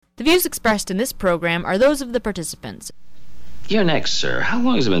The views expressed in this program are those of the participants. Your neck, sir. How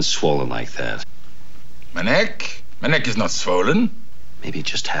long has it been swollen like that? My neck? My neck is not swollen. Maybe it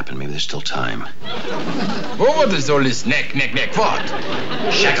just happened. Maybe there's still time. Oh, what is all this neck? What?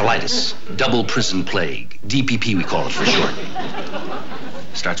 Shacolitis. Double prison plague. DPP, we call it for short.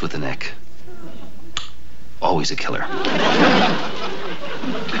 Starts with the neck. Always a killer.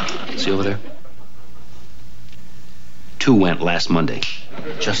 See over there? 2 went last Monday.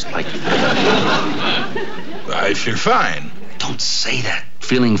 Just like that. I feel fine. Don't say that.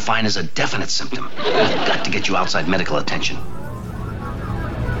 Feeling fine is a definite symptom. We've got to get you outside medical attention.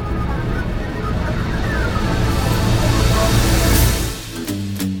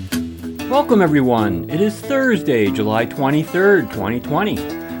 Welcome, everyone. It is Thursday, July 23rd, 2020.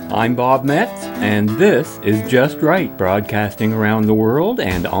 I'm Bob Metz, and this is Just Right, broadcasting around the world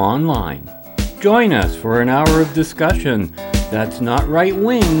and online. Join us for an hour of discussion that's not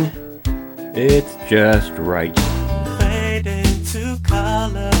right-wing, it's just right. Fade into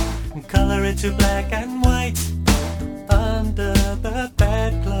color, and color into black and white. Under the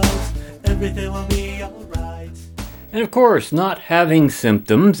bedclothes, everything will be alright. And of course, not having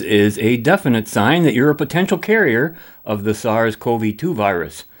symptoms is a definite sign that you're a potential carrier of the SARS-CoV-2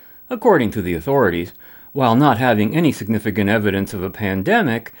 virus, according to the authorities, while not having any significant evidence of a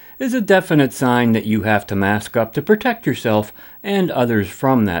pandemic is a definite sign that you have to mask up to protect yourself and others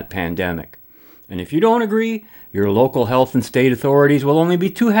from that pandemic. And if you don't agree, your local health and state authorities will only be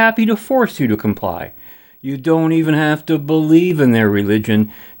too happy to force you to comply. You don't even have to believe in their religion,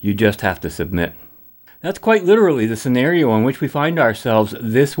 you just have to submit. That's quite literally the scenario in which we find ourselves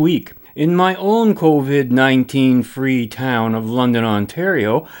this week. In my own COVID-19 free town of London,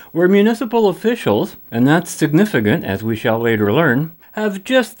 Ontario, where municipal officials, and that's significant as we shall later learn, have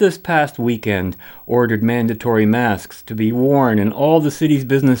just this past weekend ordered mandatory masks to be worn in all the city's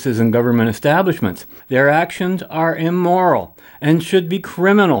businesses and government establishments. Their actions are immoral and should be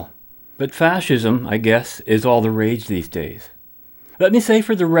criminal. But fascism, I guess, is all the rage these days. Let me say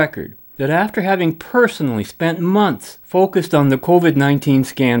for the record that after having personally spent months focused on the COVID-19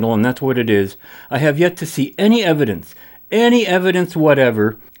 scandal, and that's what it is, I have yet to see any evidence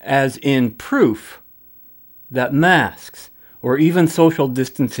whatever, as in proof that masks or even social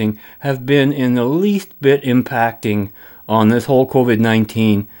distancing have been in the least bit impacting on this whole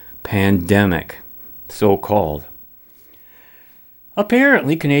COVID-19 pandemic, so-called.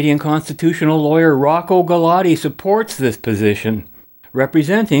 Apparently, Canadian constitutional lawyer Rocco Galati supports this position.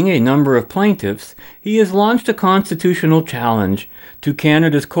 Representing a number of plaintiffs, he has launched a constitutional challenge to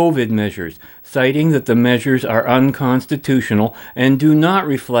Canada's COVID measures, citing that the measures are unconstitutional and do not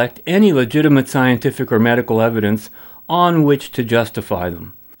reflect any legitimate scientific or medical evidence on which to justify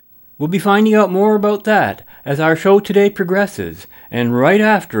them. We'll be finding out more about that as our show today progresses, and right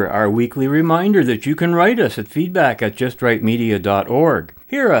after our weekly reminder that you can write us at feedback@justrightmedia.org.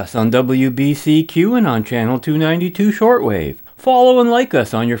 Hear us on WBCQ and on Channel 292 Shortwave. Follow and like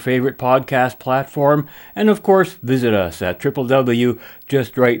us on your favorite podcast platform, and of course visit us at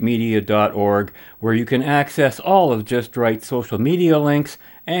www.justrightmedia.org, where you can access all of Just Right's social media links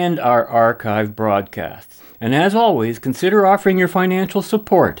and our archive broadcasts. And as always, consider offering your financial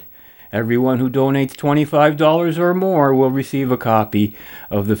support. Everyone who donates $25 or more will receive a copy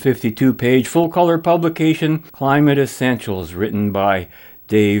of the 52-page full-color publication Climate Essentials, written by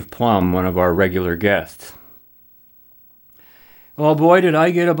Dave Plum, one of our regular guests. Well, boy, did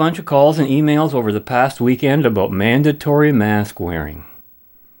I get a bunch of calls and emails over the past weekend about mandatory mask wearing.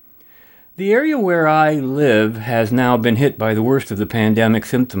 The area where I live has now been hit by the worst of the pandemic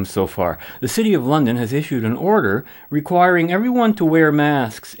symptoms so far. The City of London has issued an order requiring everyone to wear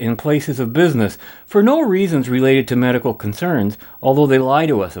masks in places of business for no reasons related to medical concerns, although they lie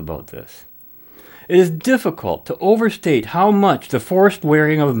to us about this. It is difficult to overstate how much the forced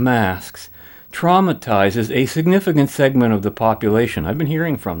wearing of masks traumatizes a significant segment of the population. I've been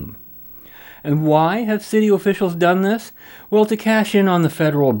hearing from them. And why have city officials done this? Well, to cash in on the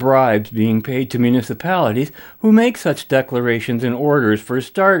federal bribes being paid to municipalities who make such declarations and orders for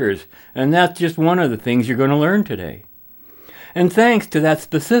starters. And that's just one of the things you're going to learn today. And thanks to that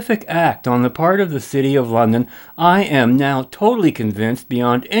specific act on the part of the City of London, I am now totally convinced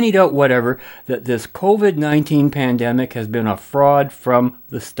beyond any doubt whatever that this COVID-19 pandemic has been a fraud from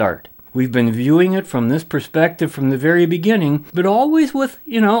the start. We've been viewing it from this perspective from the very beginning, but always with,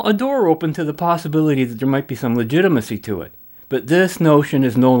 a door open to the possibility that there might be some legitimacy to it. But this notion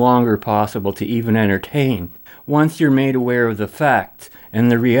is no longer possible to even entertain once you're made aware of the facts and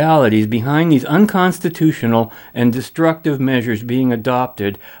the realities behind these unconstitutional and destructive measures being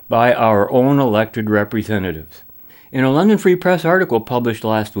adopted by our own elected representatives. In a London Free Press article published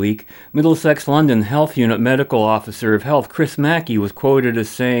last week, Middlesex London Health Unit Medical Officer of Health Chris Mackey was quoted as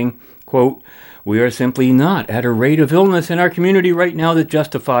saying, quote, "We are simply not at a rate of illness in our community right now that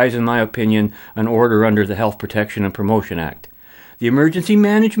justifies, in my opinion, an order under the Health Protection and Promotion Act. The Emergency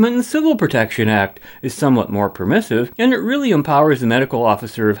Management and Civil Protection Act is somewhat more permissive, and it really empowers the medical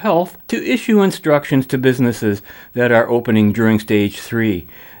officer of health to issue instructions to businesses that are opening during Stage 3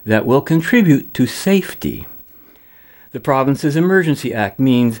 that will contribute to safety. The province's Emergency Act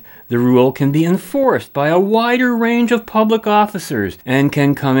means the rule can be enforced by a wider range of public officers and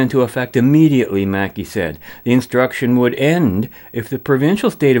can come into effect immediately," Mackey said. "The instruction would end if the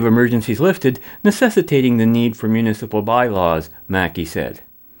provincial state of emergency is lifted, necessitating the need for municipal bylaws," Mackey said.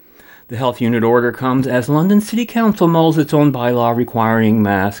 The health unit order comes as London City Council mulls its own bylaw requiring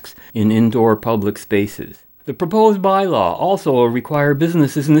masks in indoor public spaces. The proposed bylaw also will require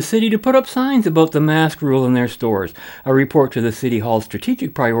businesses in the city to put up signs about the mask rule in their stores. A report to the City Hall's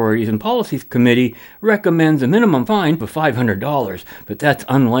Strategic Priorities and Policies Committee recommends a minimum fine of $500, but that's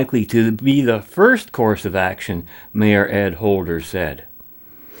unlikely to be the first course of action, Mayor Ed Holder said.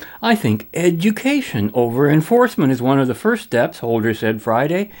 "I think education over enforcement is one of the first steps," Holder said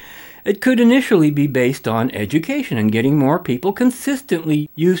Friday. "It could initially be based on education and getting more people consistently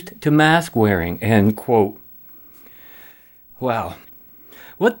used to mask wearing," end quote. Wow.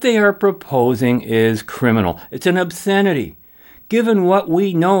 What they are proposing is criminal. It's an obscenity. Given what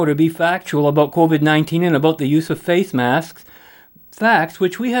we know to be factual about COVID-19 and about the use of face masks, facts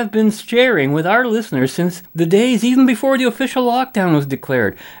which we have been sharing with our listeners since the days even before the official lockdown was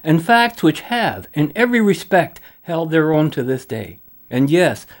declared, and facts which have, in every respect, held their own to this day. And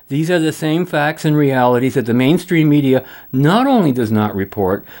yes, these are the same facts and realities that the mainstream media not only does not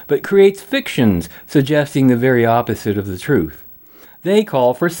report, but creates fictions suggesting the very opposite of the truth. They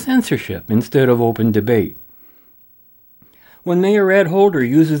call for censorship instead of open debate. When Mayor Ed Holder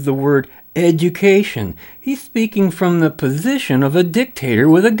uses the word education, he's speaking from the position of a dictator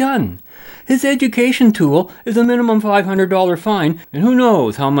with a gun. His education tool is a minimum $500 fine, and who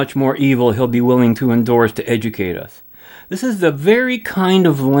knows how much more evil he'll be willing to endorse to educate us. This is the very kind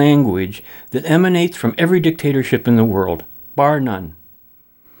of language that emanates from every dictatorship in the world, bar none.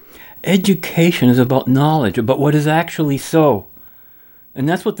 Education is about knowledge, about what is actually so. And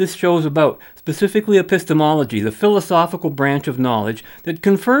that's what this show is about, specifically epistemology, the philosophical branch of knowledge that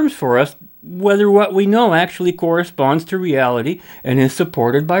confirms for us whether what we know actually corresponds to reality and is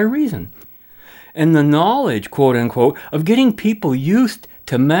supported by reason. And the knowledge, quote unquote, of getting people used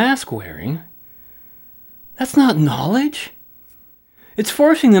to mask wearing, that's not knowledge. It's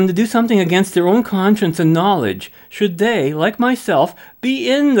forcing them to do something against their own conscience and knowledge, should they, like myself,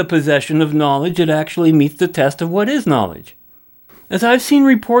 be in the possession of knowledge that actually meets the test of what is knowledge. As I've seen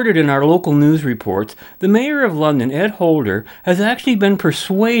reported in our local news reports, the Mayor of London, Ed Holder, has actually been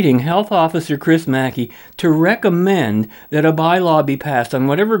persuading Health Officer Chris Mackey to recommend that a bylaw be passed on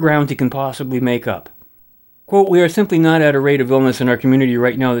whatever grounds he can possibly make up. Quote, "We are simply not at a rate of illness in our community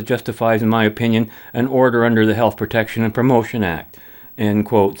right now that justifies, in my opinion, an order under the Health Protection and Promotion Act," end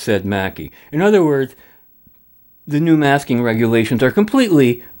quote, said Mackey. In other words, the new masking regulations are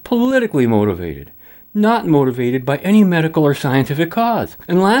completely politically motivated, not motivated by any medical or scientific cause.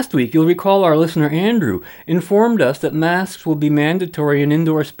 And last week, you'll recall our listener Andrew informed us that masks will be mandatory in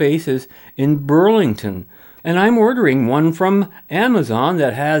indoor spaces in Burlington. And I'm ordering one from Amazon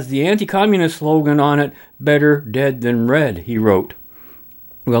that has the anti-communist slogan on it, "Better dead than red," he wrote.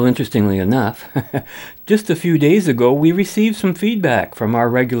 Well, interestingly enough, just a few days ago, we received some feedback from our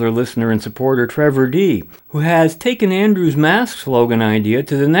regular listener and supporter, Trevor D., who has taken Andrew's mask slogan idea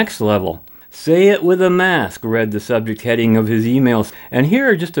to the next level. "Say it with a mask," read the subject heading of his emails, and here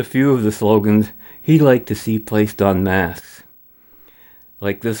are just a few of the slogans he'd like to see placed on masks.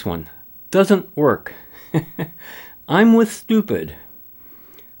 Like this one, "Doesn't work." "I'm with stupid."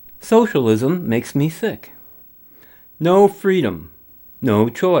 "Socialism makes me sick." "No freedom. No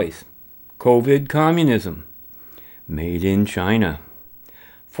choice. COVID communism." "Made in China."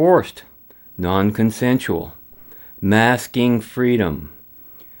 "Forced. Non-consensual." "Masking freedom."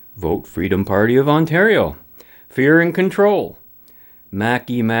 "Vote Freedom Party of Ontario." "Fear and control."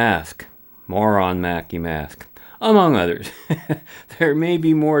 "Mackey mask." More on Mackey mask. Among others. There may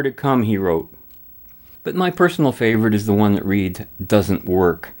be more to come, he wrote. But my personal favorite is the one that reads, "Doesn't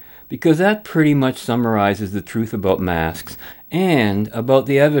work," because that pretty much summarizes the truth about masks and about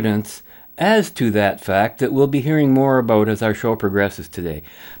the evidence as to that fact that we'll be hearing more about as our show progresses today.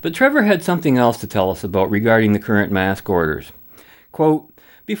 But Trevor had something else to tell us about regarding the current mask orders. Quote,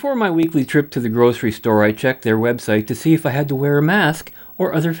 "Before my weekly trip to the grocery store, I checked their website to see if I had to wear a mask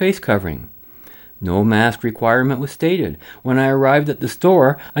or other face covering. No mask requirement was stated. When I arrived at the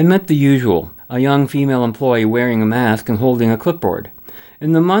store, I met the usual, a young female employee wearing a mask and holding a clipboard.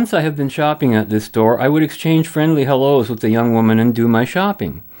 In the months I have been shopping at this store, I would exchange friendly hellos with the young woman and do my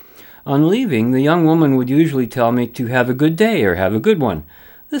shopping. On leaving, the young woman would usually tell me to have a good day or have a good one.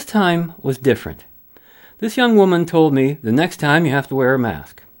 This time was different. This young woman told me the next time you have to wear a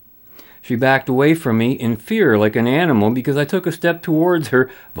mask. She backed away from me in fear like an animal because I took a step towards her,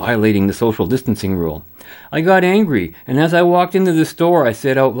 violating the social distancing rule. I got angry, and as I walked into the store, I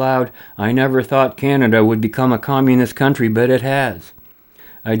said out loud, "I never thought Canada would become a communist country, but it has."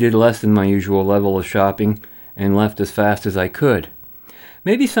 I did less than my usual level of shopping and left as fast as I could.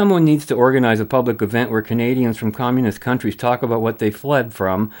 Maybe someone needs to organize a public event where Canadians from communist countries talk about what they fled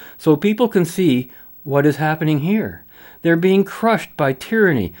from so people can see what is happening here. They're being crushed by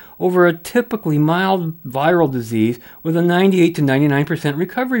tyranny over a typically mild viral disease with a 98 to 99%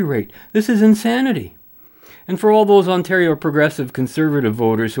 recovery rate. This is insanity. And for all those Ontario Progressive Conservative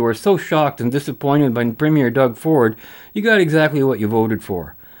voters who are so shocked and disappointed by Premier Doug Ford, you got exactly what you voted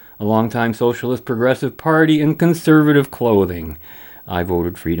for. A longtime Socialist Progressive Party in conservative clothing. I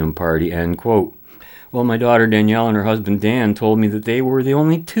voted Freedom Party, end quote. Well, my daughter Danielle and her husband Dan told me that they were the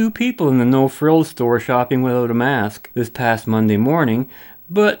only 2 people in the No Frills store shopping without a mask this past Monday morning,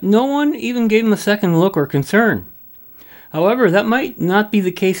 but no one even gave them a second look or concern. However, that might not be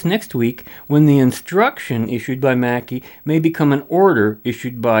the case next week when the instruction issued by Mackey may become an order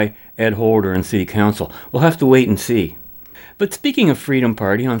issued by Ed Holder and City Council. We'll have to wait and see. But speaking of Freedom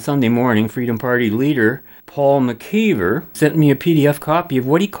Party, on Sunday morning, Freedom Party leader Paul McKeever sent me a PDF copy of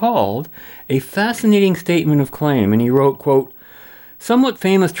what he called a fascinating statement of claim, and he wrote, quote, "Somewhat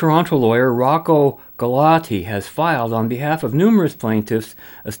famous Toronto lawyer Rocco Galati has filed on behalf of numerous plaintiffs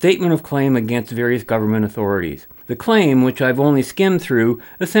a statement of claim against various government authorities. The claim, which I've only skimmed through,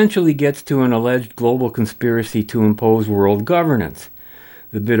 essentially gets to an alleged global conspiracy to impose world governance.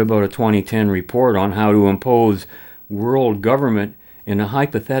 The bit about a 2010 report on how to impose world government in a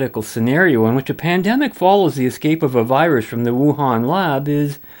hypothetical scenario in which a pandemic follows the escape of a virus from the Wuhan lab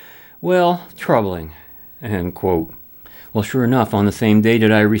is, well, troubling," end quote. Well, sure enough, on the same day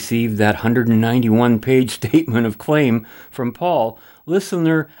that I received that 191-page statement of claim from Paul,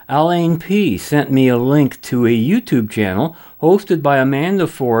 listener Alain P. sent me a link to a YouTube channel hosted by Amanda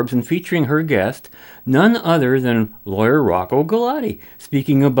Forbes and featuring her guest, none other than lawyer Rocco Galati,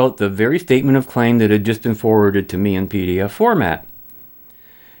 speaking about the very statement of claim that had just been forwarded to me in PDF format.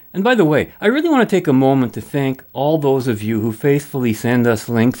 And by the way, I really want to take a moment to thank all those of you who faithfully send us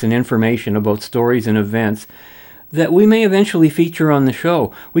links and information about stories and events that we may eventually feature on the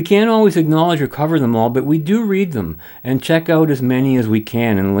show. We can't always acknowledge or cover them all, but we do read them and check out as many as we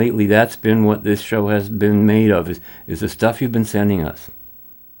can. And lately that's been what this show has been made of, is the stuff you've been sending us.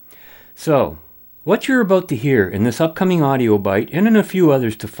 So, what you're about to hear in this upcoming audio bite, and in a few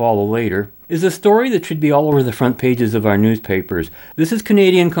others to follow later, is a story that should be all over the front pages of our newspapers. This is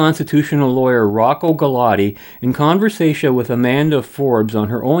Canadian constitutional lawyer Rocco Galati in conversation with Amanda Forbes on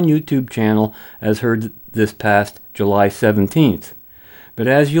her own YouTube channel, as heard this past July 17th. But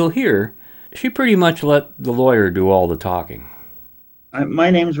as you'll hear, she pretty much let the lawyer do all the talking. My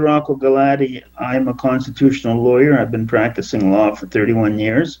name's Rocco Galati. I'm a constitutional lawyer. I've been practicing law for 31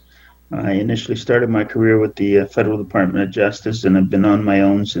 years. I initially started my career with the Federal Department of Justice and have been on my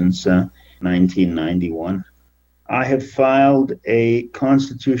own since 1991. I have filed a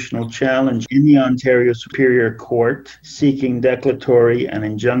constitutional challenge in the Ontario Superior Court seeking declaratory and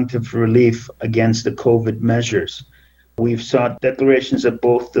injunctive relief against the COVID measures. We've sought declarations that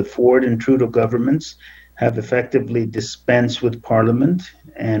both the Ford and Trudeau governments have effectively dispensed with Parliament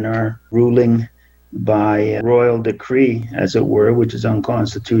and are ruling by royal decree, as it were, which is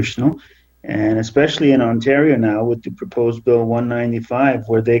unconstitutional. And especially in Ontario now with the proposed Bill 195,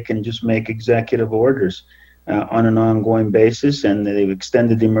 where they can just make executive orders on an ongoing basis, and they've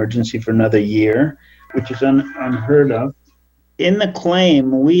extended the emergency for another year, which is unheard of. In the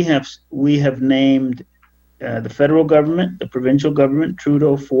claim, we have named the federal government, the provincial government,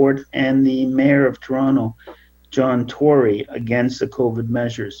 Trudeau, Ford, and the mayor of Toronto, John Tory, against the COVID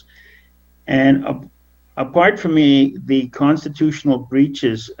measures. And apart from the constitutional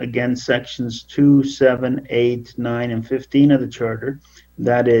breaches against sections 2, 7, 8, 9, and 15 of the Charter,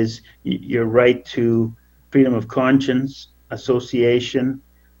 that is, your right to freedom of conscience, association,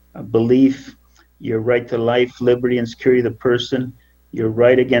 belief, your right to life, liberty, and security of the person, your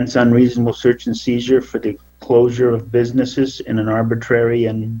right against unreasonable search and seizure for the closure of businesses in an arbitrary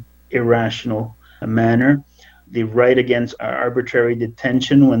and irrational manner, the right against arbitrary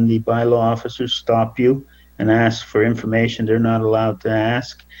detention when the bylaw officers stop you and ask for information they're not allowed to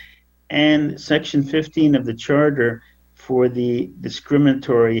ask, and Section 15 of the Charter for the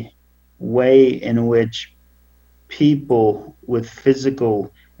discriminatory way in which people with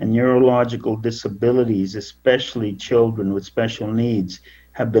physical and neurological disabilities, especially children with special needs,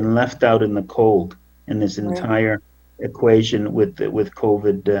 have been left out in the cold in this entire equation with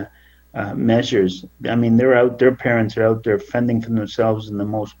COVID measures. I mean, their parents are out there fending for themselves in the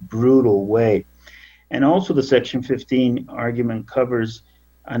most brutal way. And also the Section 15 argument covers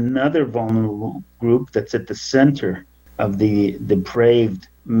another vulnerable group that's at the center of the depraved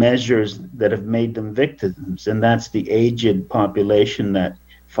measures that have made them victims, and that's the aged population that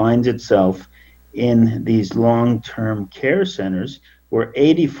finds itself in these long-term care centers, where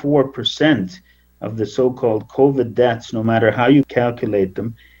 84% of the so-called COVID deaths, no matter how you calculate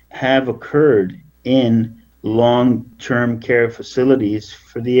them, have occurred in long-term care facilities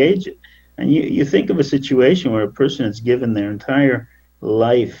for the aged. And you think of a situation where a person has given their entire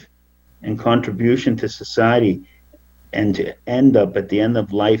life and contribution to society, and to end up at the end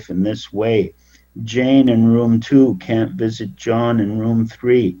of life in this way. Jane in room 2 can't visit John in room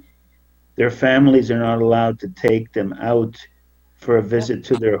 3. Their families are not allowed to take them out for a visit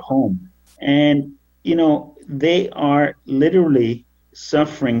to their home. And, they are literally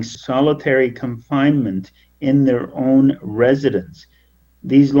suffering solitary confinement in their own residence.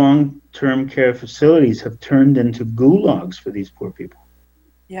 These long-term care facilities have turned into gulags for these poor people.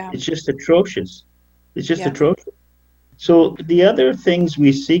 Yeah. It's just atrocious. Atrocious. So the other things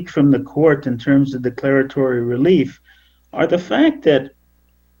we seek from the court in terms of declaratory relief are the fact that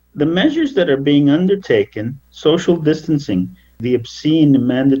the measures that are being undertaken, social distancing, the obscene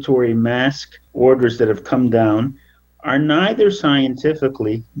mandatory mask orders that have come down, are neither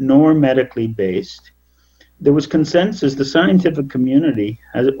scientifically nor medically based. There was consensus. The scientific community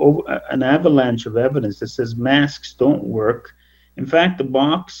has an avalanche of evidence that says masks don't work. In fact, the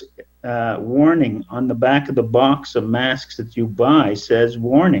box warning on the back of the box of masks that you buy says,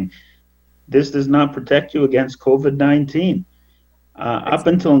 warning, this does not protect you against COVID-19. Up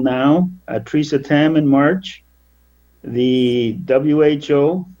until now, Theresa Tam in March, the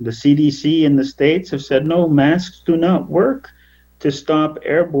WHO, the CDC in the States have said, no, masks do not work to stop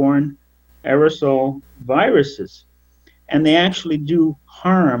airborne aerosol viruses. And they actually do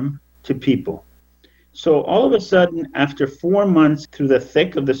harm to people. So all of a sudden, after 4 months through the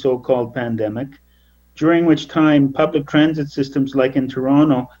thick of the so-called pandemic, during which time public transit systems like in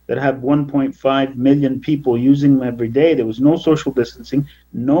Toronto that have 1.5 million people using them every day, there was no social distancing,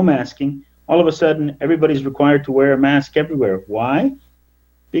 no masking. All of a sudden, everybody's required to wear a mask everywhere. Why?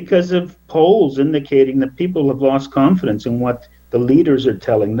 Because of polls indicating that people have lost confidence in what the leaders are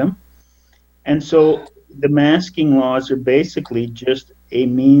telling them. And so the masking laws are basically just a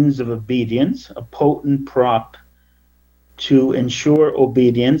means of obedience, a potent prop to ensure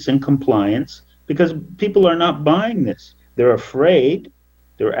obedience and compliance, because people are not buying this. They're afraid,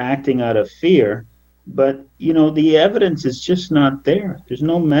 they're acting out of fear, but the evidence is just not there. There's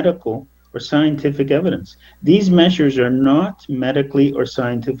no medical or scientific evidence. These measures are not medically or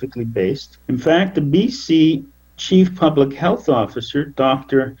scientifically based. In fact, the BC Chief Public Health Officer,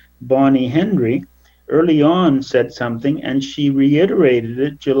 Dr. Bonnie Henry, early on said something, and she reiterated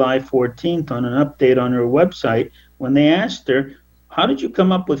it July 14th on an update on her website when they asked her, how did you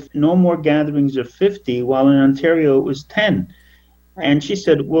come up with no more gatherings of 50 while in Ontario it was 10? And she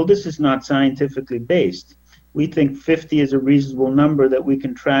said, well, this is not scientifically based. We think 50 is a reasonable number that we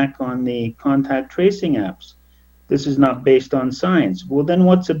can track on the contact tracing apps. This is not based on science. Well, then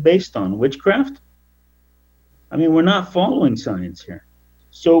what's it based on? Witchcraft? I mean, we're not following science here.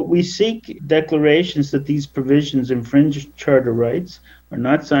 So we seek declarations that these provisions infringe charter rights, are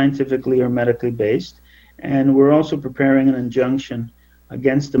not scientifically or medically based, and we're also preparing an injunction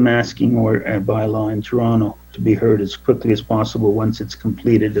against the masking or bylaw in Toronto to be heard as quickly as possible once it's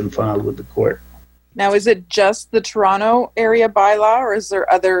completed and filed with the court. Now, is it just the Toronto area bylaw, or is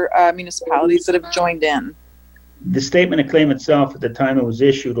there other municipalities that have joined in? The statement of claim itself, at the time it was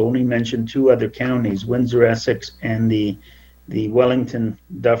issued, only mentioned 2 other counties, Windsor, Essex, and the Wellington,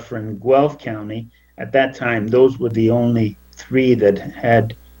 Dufferin, Guelph County. At that time, those were the only 3 that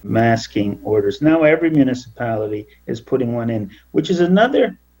had masking orders. Now every municipality is putting one in, which is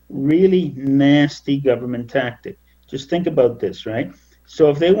another really nasty government tactic. Just think about this, right? So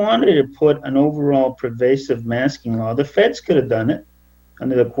if they wanted to put an overall pervasive masking law, the feds could have done it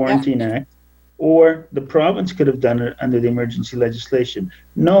under the Quarantine Act, or the province could have done it under the emergency legislation.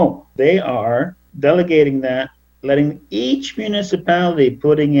 No, they are delegating that, letting each municipality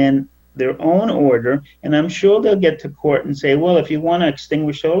putting in their own order, and I'm sure they'll get to court and say, well, if you want to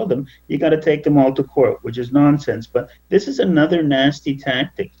extinguish all of them, you got to take them all to court, which is nonsense. But this is another nasty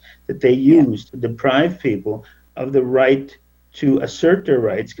tactic that they use to deprive people of the right to assert their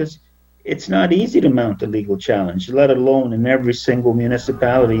rights, because it's not easy to mount a legal challenge, let alone in every single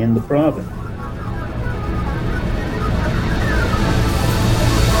municipality in the province.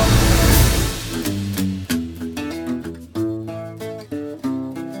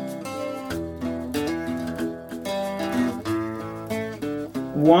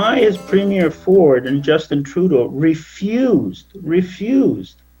 Why has Premier Ford and Justin Trudeau refused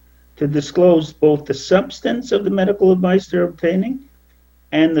to disclose both the substance of the medical advice they're obtaining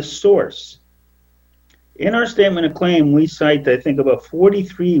and the source? In our statement of claim, we cite, I think, about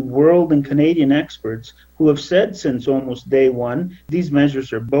 43 world and Canadian experts who have said since almost day one, these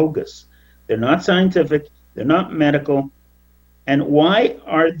measures are bogus. They're not scientific, they're not medical. And why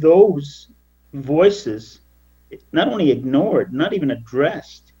are those voices not only ignored, not even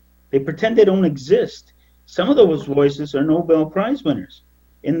addressed? They pretend they don't exist. Some of those voices are Nobel Prize winners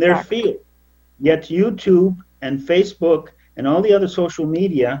in their field. Yet YouTube and Facebook and all the other social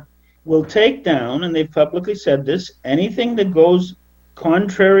media will take down, and they've publicly said this, anything that goes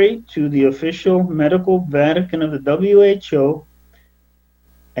contrary to the official medical Vatican of the WHO.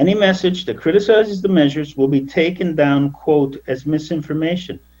 Any message that criticizes the measures will be taken down, quote, as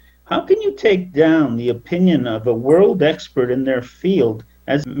misinformation. How can you take down the opinion of a world expert in their field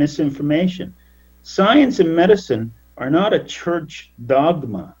as misinformation? Science and medicine are not a church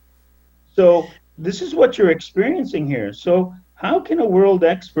dogma. So this is what you're experiencing here. So how can a world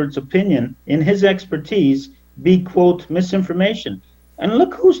expert's opinion in his expertise be, quote, misinformation? And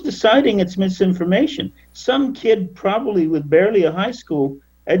look who's deciding it's misinformation. Some kid probably with barely a high school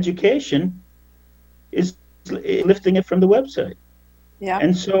education is lifting it from the website. Yeah.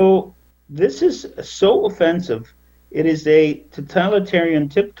 And so this is so offensive. It is a totalitarian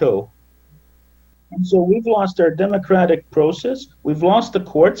tiptoe. And so we've lost our democratic process. We've lost the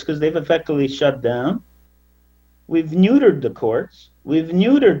courts because they've effectively shut down. We've neutered the courts. We've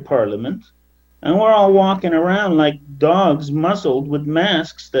neutered Parliament. And we're all walking around like dogs muzzled with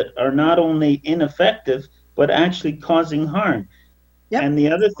masks that are not only ineffective, but actually causing harm. Yep. And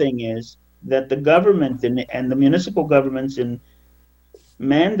the other thing is that the government and the municipal governments in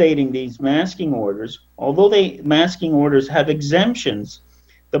mandating these masking orders, although masking orders have exemptions,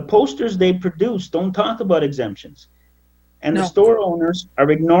 the posters they produce don't talk about exemptions. And the store owners are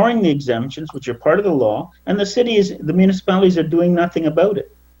ignoring the exemptions, which are part of the law, and the municipalities are doing nothing about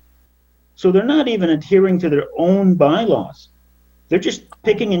it. So they're not even adhering to their own bylaws. They're just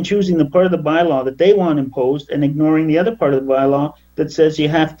picking and choosing the part of the bylaw that they want imposed and ignoring the other part of the bylaw that says you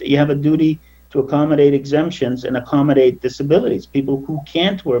have a duty to accommodate exemptions and accommodate disabilities, people who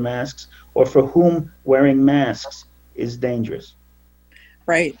can't wear masks or for whom wearing masks is dangerous.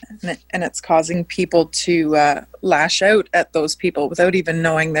 Right. And it's causing people to lash out at those people without even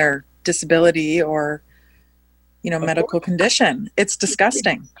knowing their disability or, medical condition. It's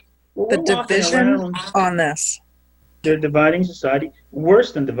disgusting. Well, the division on this. They're dividing society.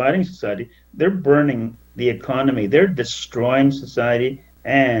 Worse than dividing society, they're burning the economy. They're destroying society,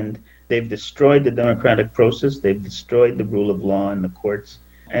 and they've destroyed the democratic process. They've destroyed the rule of law in the courts.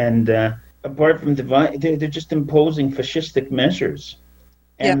 And apart from they're just imposing fascistic measures.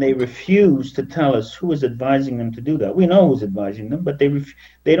 And they refuse to tell us who is advising them to do that. We know who's advising them, but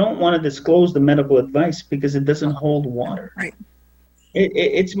they don't want to disclose the medical advice because it doesn't hold water. Right.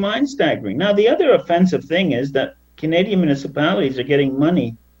 It's mind-staggering. Now, the other offensive thing is that Canadian municipalities are getting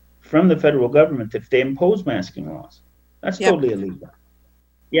money from the federal government if they impose masking laws. That's totally illegal.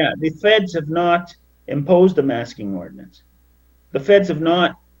 Yeah, the feds have not imposed a masking ordinance. The feds have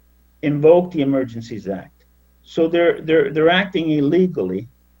not invoked the Emergencies Act. So they're acting illegally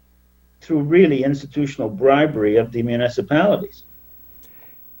through really institutional bribery of the municipalities.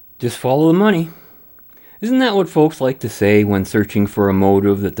 Just follow the money. Isn't that what folks like to say when searching for a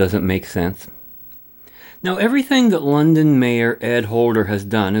motive that doesn't make sense? Now, everything that London Mayor Ed Holder has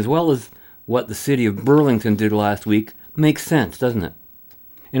done, as well as what the city of Burlington did last week, makes sense, doesn't it?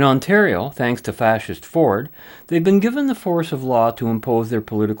 In Ontario, thanks to fascist Ford, they've been given the force of law to impose their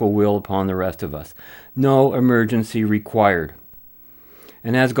political will upon the rest of us. No emergency required.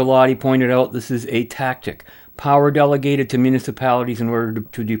 And as Galati pointed out, this is a tactic. Power delegated to municipalities in order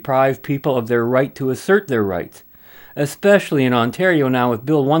to deprive people of their right to assert their rights. Especially in Ontario now with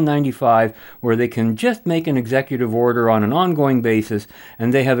Bill 195, where they can just make an executive order on an ongoing basis,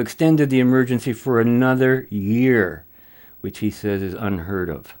 and they have extended the emergency for another year, which he says is unheard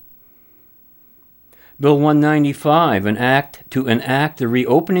of. Bill 195, an act to enact the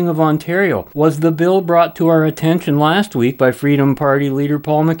reopening of Ontario, was the bill brought to our attention last week by Freedom Party leader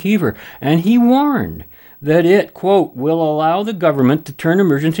Paul McKeever, and he warned that it, quote, will allow the government to turn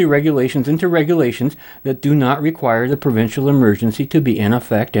emergency regulations into regulations that do not require the provincial emergency to be in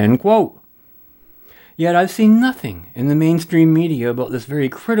effect, end quote. Yet I've seen nothing in the mainstream media about this very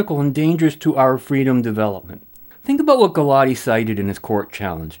critical and dangerous to our freedom development. Think about what Galati cited in his court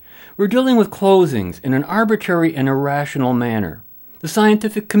challenge. We're dealing with closings in an arbitrary and irrational manner. The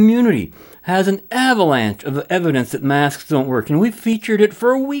scientific community has an avalanche of evidence that masks don't work, and we've featured it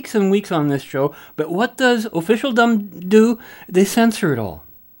for weeks and weeks on this show, but what does officialdom do? They censor it all.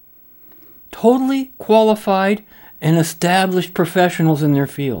 Totally qualified and established professionals in their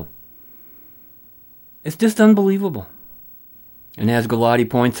field. It's just unbelievable. And as Galati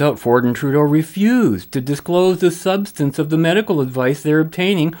points out, Ford and Trudeau refused to disclose the substance of the medical advice they're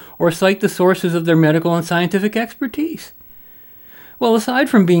obtaining or cite the sources of their medical and scientific expertise. Well, aside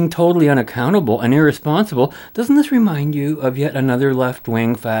from being totally unaccountable and irresponsible, doesn't this remind you of yet another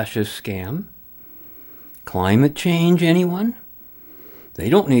left-wing fascist scam? Climate change, anyone? They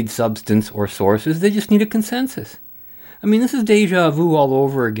don't need substance or sources, they just need a consensus. I mean, this is deja vu all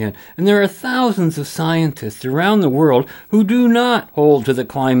over again, and there are thousands of scientists around the world who do not hold to the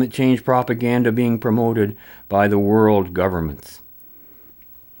climate change propaganda being promoted by the world governments.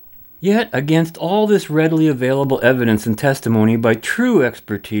 Yet, against all this readily available evidence and testimony by true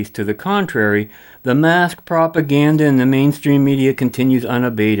expertise to the contrary, the mask propaganda in the mainstream media continues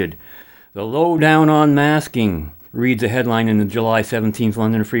unabated. The lowdown on masking, reads a headline in the July 17th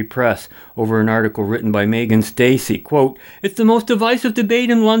London Free Press over an article written by Megan Stacey. Quote, "It's the most divisive debate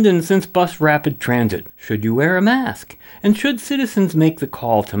in London since bus rapid transit. Should you wear a mask? And should citizens make the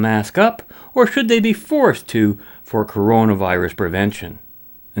call to mask up? Or should they be forced to for coronavirus prevention?"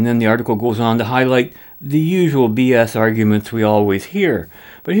 And then the article goes on to highlight the usual BS arguments we always hear.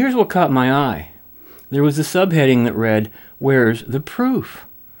 But here's what caught my eye. There was a subheading that read, "Where's the proof?"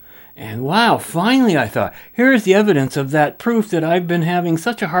 And wow, finally, I thought, here's the evidence of that proof that I've been having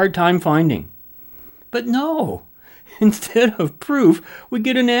such a hard time finding. But no, instead of proof, we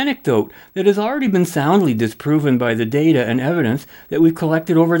get an anecdote that has already been soundly disproven by the data and evidence that we've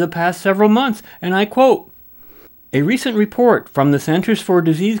collected over the past several months. And I quote, "A recent report from the Centers for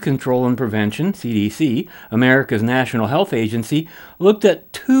Disease Control and Prevention, CDC, America's National Health Agency, looked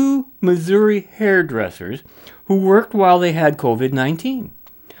at 2 Missouri hairdressers who worked while they had COVID-19.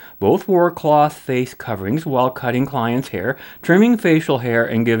 Both wore cloth face coverings while cutting clients' hair, trimming facial hair,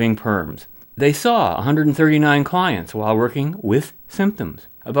 and giving perms. They saw 139 clients while working with symptoms.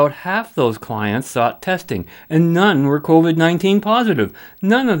 About half those clients sought testing, and none were COVID-19 positive.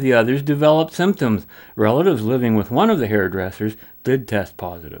 None of the others developed symptoms. Relatives living with one of the hairdressers did test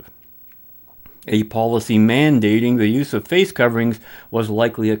positive. A policy mandating the use of face coverings was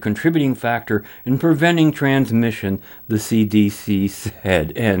likely a contributing factor in preventing transmission, the CDC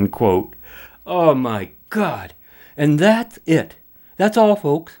said," end quote. Oh my God. And that's it. That's all,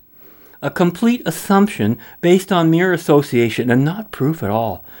 folks. A complete assumption based on mere association and not proof at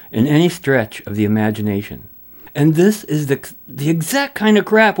all in any stretch of the imagination. And this is the exact kind of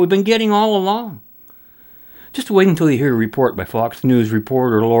crap we've been getting all along. Just wait until you hear a report by Fox News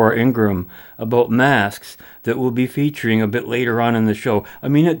reporter Laura Ingraham about masks that we'll be featuring a bit later on in the show. I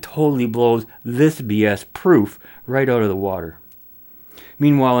mean, it totally blows this BS proof right out of the water.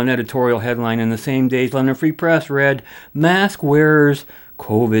 Meanwhile, an editorial headline in the same day's London Free Press read, "Mask Wearers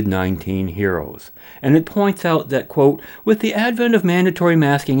COVID-19 Heroes." And it points out that, quote, "With the advent of mandatory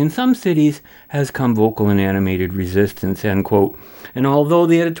masking in some cities has come vocal and animated resistance," end quote. And although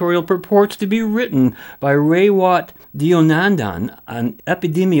the editorial purports to be written by Rewat Deonandan, an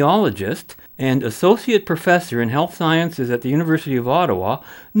epidemiologist and associate professor in health sciences at the University of Ottawa,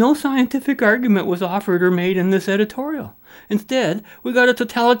 no scientific argument was offered or made in this editorial. Instead, we got a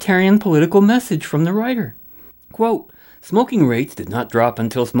totalitarian political message from the writer. Quote, "Smoking rates did not drop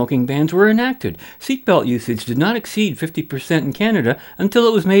until smoking bans were enacted. Seatbelt usage did not exceed 50% in Canada until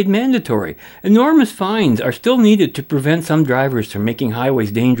it was made mandatory. Enormous fines are still needed to prevent some drivers from making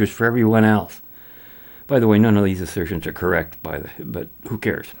highways dangerous for everyone else." By the way, none of these assertions are correct, but who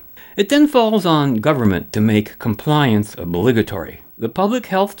cares? It then falls on government to make compliance obligatory. The public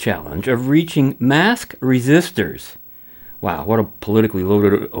health challenge of reaching mask resistors. Wow, what a politically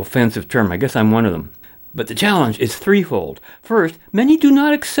loaded, offensive term. I guess I'm one of them. But the challenge is threefold. First, many do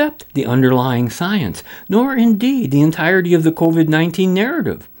not accept the underlying science, nor indeed the entirety of the COVID-19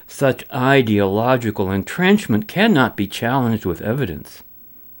 narrative. Such ideological entrenchment cannot be challenged with evidence.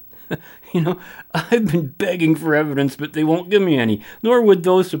 I've been begging for evidence, but they won't give me any, nor would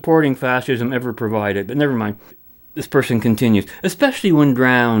those supporting fascism ever provide it. But never mind. This person continues, especially when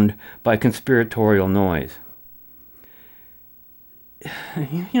drowned by conspiratorial noise.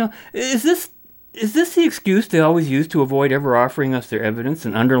 Is this Is this the excuse they always use to avoid ever offering us their evidence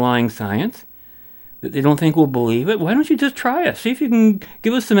and underlying science? That they don't think we'll believe it? Why don't you just try it? See if you can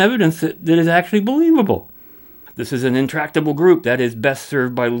give us some evidence that is actually believable. This is an intractable group that is best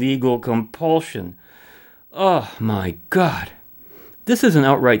served by legal compulsion. Oh my God. This is an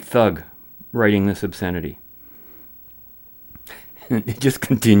outright thug writing this obscenity. It just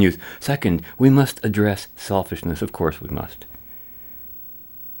continues. Second, we must address selfishness. Of course we must.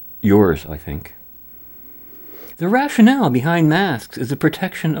 Yours, I think. The rationale behind masks is the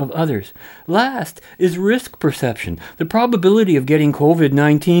protection of others. Last is risk perception. The probability of getting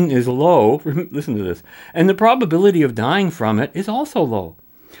COVID-19 is low. Listen to this. And the probability of dying from it is also low.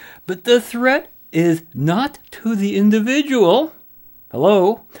 But the threat is not to the individual,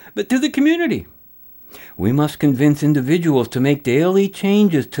 but to the community. We must convince individuals to make daily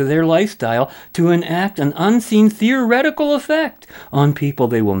changes to their lifestyle to enact an unseen theoretical effect on people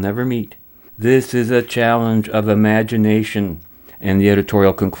they will never meet. This is a challenge of imagination. And the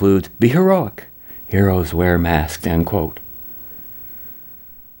editorial concludes, be heroic. Heroes wear masks, end quote.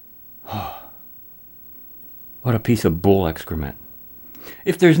 What a piece of bull excrement.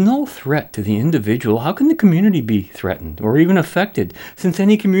 If there's no threat to the individual, how can the community be threatened or even affected, since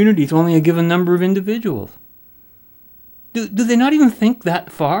any community is only a given number of individuals? Do they not even think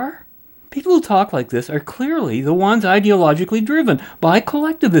that far? People who talk like this are clearly the ones ideologically driven by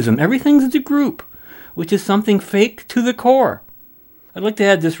collectivism. Everything's a group, which is something fake to the core. I'd like to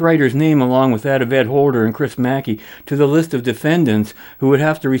add this writer's name along with that of Ed Holder and Chris Mackey to the list of defendants who would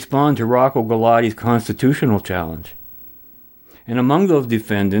have to respond to Rocco Galati's constitutional challenge. And among those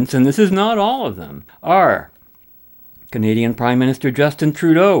defendants, and this is not all of them, are Canadian Prime Minister Justin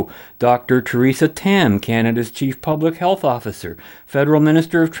Trudeau, Dr. Theresa Tam, Canada's Chief Public Health Officer, Federal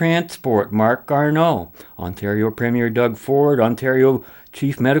Minister of Transport Marc Garneau, Ontario Premier Doug Ford, Ontario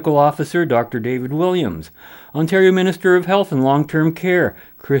Chief Medical Officer Dr. David Williams, Ontario Minister of Health and Long-Term Care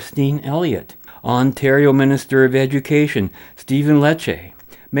Christine Elliott, Ontario Minister of Education Stephen Lecce,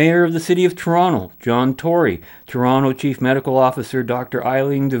 Mayor of the City of Toronto, John Tory, Toronto Chief Medical Officer Dr.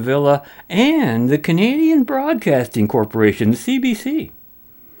 Eileen de Villa, and the Canadian Broadcasting Corporation, the CBC.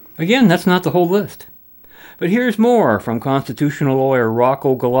 Again, that's not the whole list. But here's more from constitutional lawyer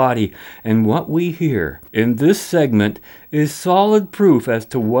Rocco Galati, and what we hear in this segment is solid proof as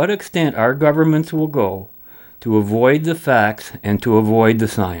to what extent our governments will go to avoid the facts and to avoid the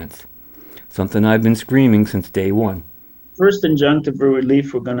science. Something I've been screaming since day one. First injunctive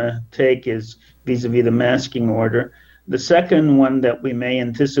relief we're going to take is vis-a-vis the masking order. The second one that we may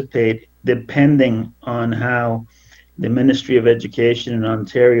anticipate, depending on how the Ministry of Education in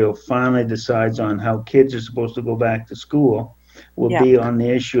Ontario finally decides on how kids are supposed to go back to school, will be on the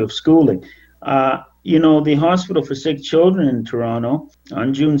issue of schooling. The Hospital for Sick Children in Toronto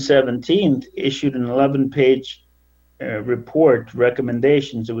on June 17th issued an 11-page report,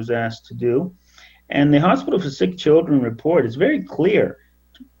 recommendations it was asked to do. And the Hospital for Sick Children report is very clear.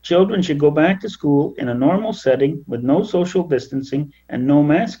 Children should go back to school in a normal setting with no social distancing and no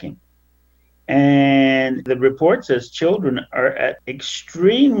masking. And the report says children are at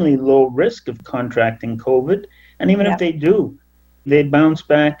extremely low risk of contracting COVID. And even if they do, they bounce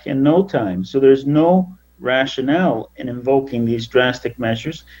back in no time. So there's no rationale in invoking these drastic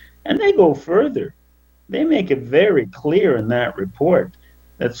measures. And they go further. They make it very clear in that report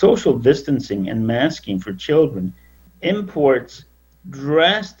that social distancing and masking for children imports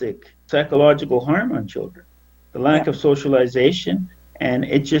drastic psychological harm on children. The lack of socialization, and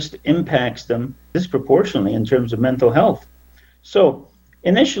it just impacts them disproportionately in terms of mental health. So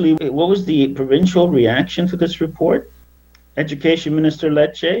initially, what was the provincial reaction to this report? Education Minister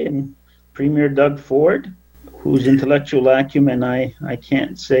Lecce and Premier Doug Ford, whose intellectual acumen I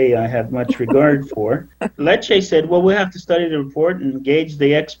can't say I have much regard for. Lecce said, well, we have to study the report and gauge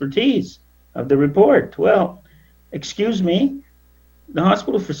the expertise of the report. Well, excuse me, the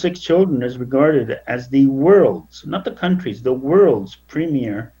Hospital for Sick Children is regarded as the world's, not the country's, the world's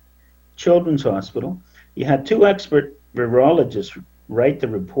premier children's hospital. You had 2 expert virologists write the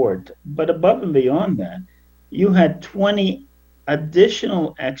report, but above and beyond that, you had 20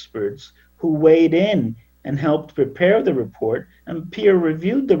 additional experts who weighed in and helped prepare the report and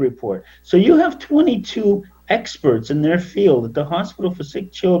peer-reviewed the report. So you have 22 experts in their field at the Hospital for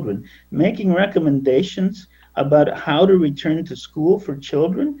Sick Children making recommendations about how to return to school for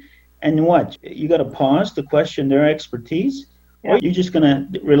children. And what? You got to pause to question their expertise? Or you're just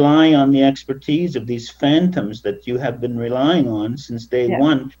going to rely on the expertise of these phantoms that you have been relying on since day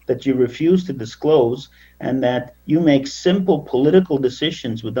one, that you refuse to disclose, and that you make simple political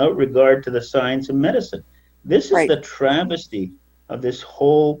decisions without regard to the science of medicine. This is the travesty of this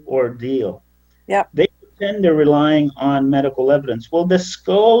whole ordeal. Yep. They pretend they're relying on medical evidence. Well,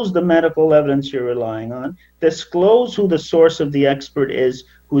 disclose the medical evidence you're relying on. Disclose who the source of the expert is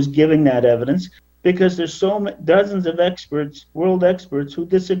who's giving that evidence, because there's dozens of experts, world experts, who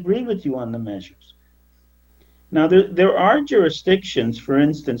disagree with you on the measures. Now, there are jurisdictions, for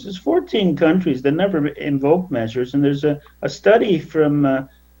instance, there's 14 countries that never invoke measures, and there's a study from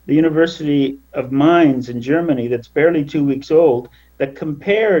the University of Mainz in Germany that's barely 2 weeks old that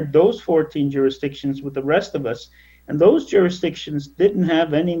compared those 14 jurisdictions with the rest of us, and those jurisdictions didn't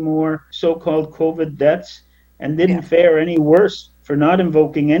have any more so-called COVID deaths and didn't fare any worse for not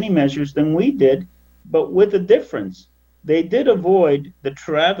invoking any measures than we did, but with a difference. They did avoid the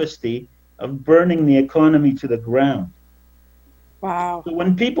travesty of burning the economy to the ground. Wow. So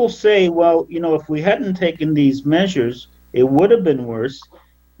when people say, well, if we hadn't taken these measures, it would have been worse,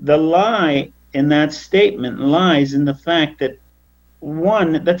 the lie in that statement lies in the fact that,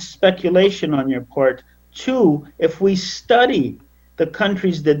 one, that's speculation on your part. Two, if we study the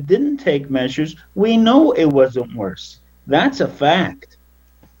countries that didn't take measures, we know it wasn't worse. That's a fact.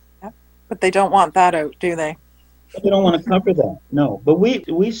 Yep. But they don't want that out, do they? They don't want to cover that, no. But we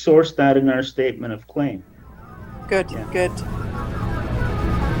sourced that in our statement of claim. Good, good.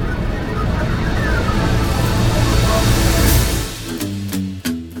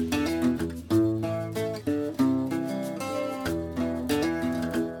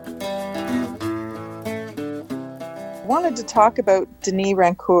 Wanted to talk about Denis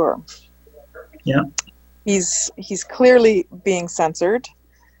Rancourt. Yeah. He's clearly being censored.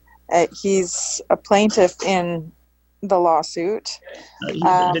 He's a plaintiff in the lawsuit.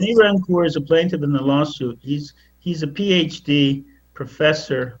 Denis Rancourt is a plaintiff in the lawsuit. He's a PhD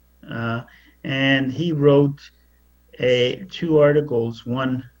professor, and he wrote 2 articles.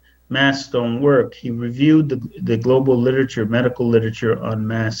 One, Masks Don't Work. He reviewed the global literature, medical literature on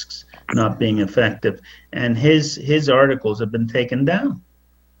masks not being effective, and his articles have been taken down.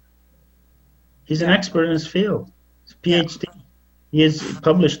 He's an expert in his field. He's a PhD. He has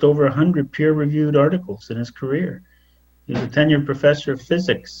published over 100 peer-reviewed articles in his career. He's a tenured professor of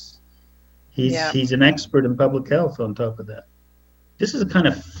physics. He's an expert in public health on top of that. This is a kind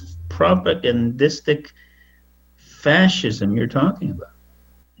of propagandistic fascism you're talking about.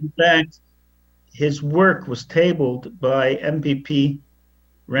 In fact, his work was tabled by MPP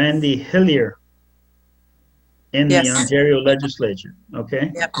Randy Hillier in the Ontario legislature,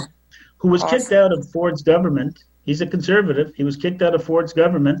 okay? Yep. Who was kicked out of Ford's government. He's a conservative. He was kicked out of Ford's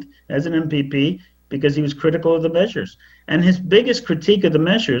government as an MPP because he was critical of the measures. And his biggest critique of the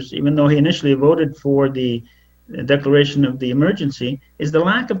measures, even though he initially voted for the declaration of the emergency, is the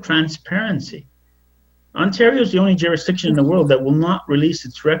lack of transparency. Ontario is the only jurisdiction in the world that will not release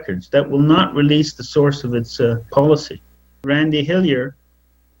its records, that will not release the source of its policy. Randy Hillier,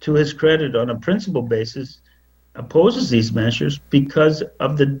 to his credit, on a principle basis, opposes these measures because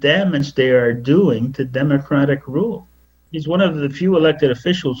of the damage they are doing to democratic rule. He's one of the few elected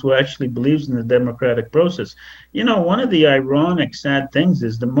officials who actually believes in the democratic process. One of the ironic, sad things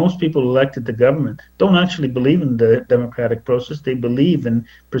is that most people elected to government don't actually believe in the democratic process. They believe in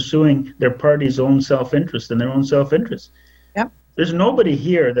pursuing their party's own self-interest and their own self-interest. Yep. There's nobody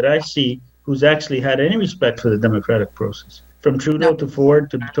here that I see who's actually had any respect for the democratic process. From Trudeau to Ford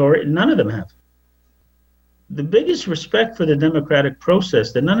to Tory, none of them have. The biggest respect for the democratic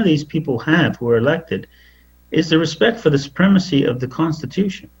process that none of these people have who are elected is the respect for the supremacy of the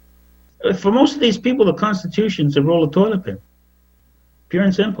Constitution. For most of these people, the Constitution is a roll of toilet paper, pure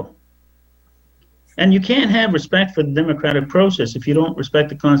and simple. And you can't have respect for the democratic process if you don't respect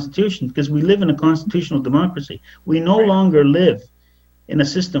the Constitution, because we live in a constitutional democracy. We no longer live in a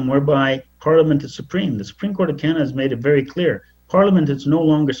system whereby Parliament is supreme. The Supreme Court of Canada has made it very clear. Parliament is no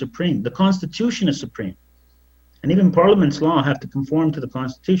longer supreme. The Constitution is supreme. And even Parliament's law have to conform to the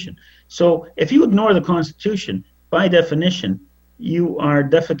Constitution. So if you ignore the Constitution, by definition, you are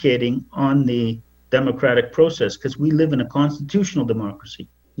defecating on the democratic process, because we live in a constitutional democracy,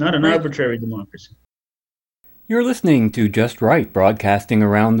 not an arbitrary democracy. You're listening to Just Right, broadcasting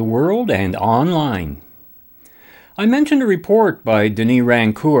around the world and online. I mentioned a report by Denis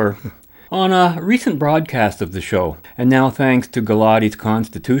Rancourt on a recent broadcast of the show, and now thanks to Gulati's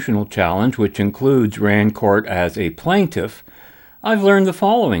constitutional challenge, which includes Rancourt as a plaintiff, I've learned the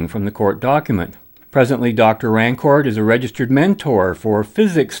following from the court document. Presently, Dr. Rancourt is a registered mentor for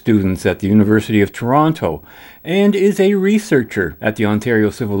physics students at the University of Toronto and is a researcher at the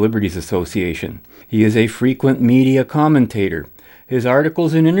Ontario Civil Liberties Association. He is a frequent media commentator. His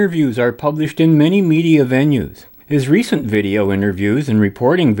articles and interviews are published in many media venues. His recent video interviews and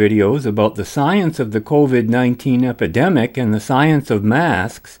reporting videos about the science of the COVID-19 epidemic and the science of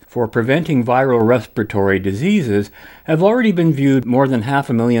masks for preventing viral respiratory diseases have already been viewed more than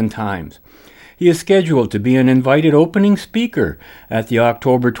 500,000 times. He is scheduled to be an invited opening speaker at the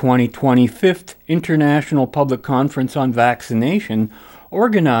October 2020 5th International Public Conference on Vaccination,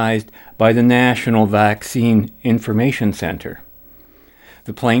 organized by the National Vaccine Information Center.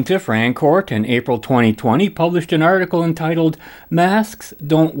 The plaintiff, Rancourt, in April 2020 published an article entitled Masks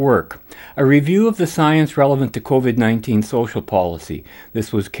Don't Work, a review of the science relevant to COVID-19 social policy.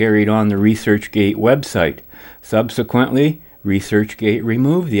 This was carried on the ResearchGate website. Subsequently, ResearchGate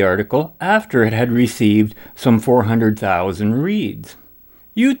removed the article after it had received some 400,000 reads.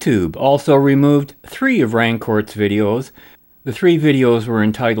 YouTube also removed 3 of Rancourt's videos. The 3 videos were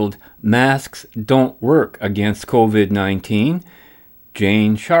entitled Masks Don't Work Against COVID-19,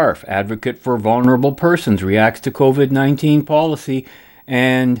 Jane Scharf, Advocate for Vulnerable Persons, Reacts to COVID-19 Policy,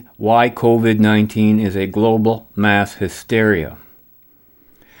 and Why COVID-19 is a Global Mass Hysteria.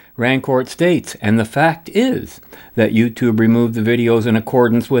 Rancourt states, and the fact is that YouTube removed the videos in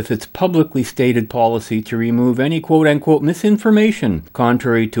accordance with its publicly stated policy to remove any quote-unquote misinformation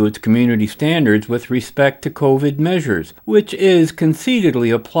contrary to its community standards with respect to COVID measures, which is conceitedly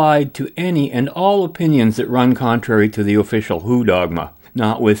applied to any and all opinions that run contrary to the official WHO dogma,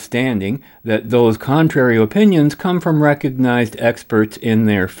 notwithstanding that those contrary opinions come from recognized experts in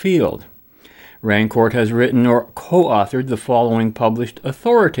their field. Rancourt has written or co-authored the following published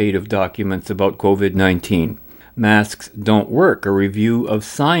authoritative documents about COVID-19. Masks Don't Work, a review of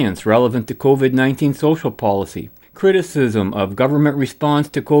science relevant to COVID-19 social policy. Criticism of government response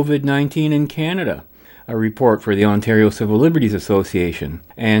to COVID-19 in Canada, a report for the Ontario Civil Liberties Association.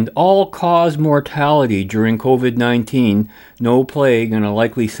 And All-Cause Mortality During COVID-19, No Plague and a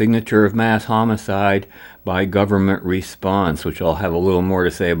Likely Signature of Mass Homicide by Government Response, which I'll have a little more to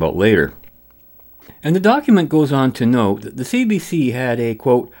say about later. And the document goes on to note that the CBC had a,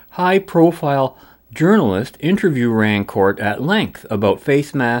 quote, high-profile journalist interview Rancourt at length about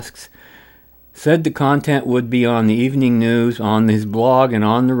face masks, said the content would be on the evening news, on his blog, and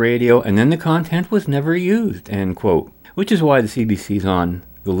on the radio, and then the content was never used, end quote. Which is why the CBC is on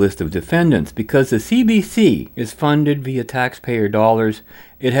the list of defendants, because the CBC is funded via taxpayer dollars.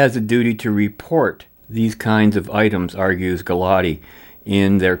 It has a duty to report these kinds of items, argues Galati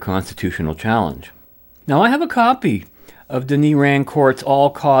in their constitutional challenge. Now, I have a copy of Denis Rancourt's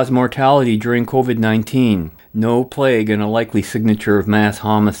All-Cause Mortality During COVID-19, No Plague and a Likely Signature of Mass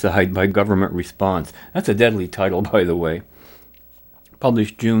Homicide by Government Response. That's a deadly title, by the way.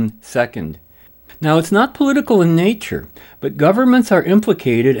 Published June 2nd. Now, it's not political in nature, but governments are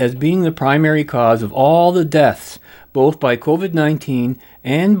implicated as being the primary cause of all the deaths, both by COVID-19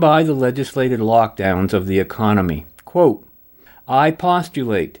 and by the legislated lockdowns of the economy. Quote, I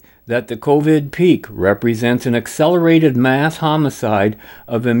postulate that the COVID peak represents an accelerated mass homicide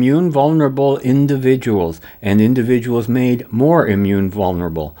of immune vulnerable individuals and individuals made more immune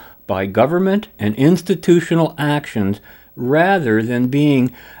vulnerable by government and institutional actions rather than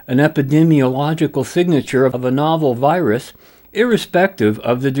being an epidemiological signature of a novel virus, irrespective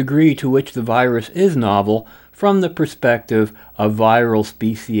of the degree to which the virus is novel from the perspective of viral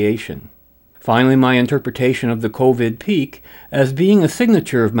speciation. Finally, my interpretation of the COVID peak as being a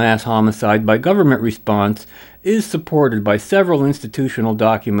signature of mass homicide by government response is supported by several institutional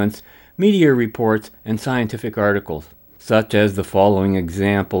documents, media reports, and scientific articles, such as the following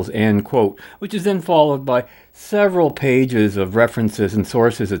examples, end quote, which is then followed by several pages of references and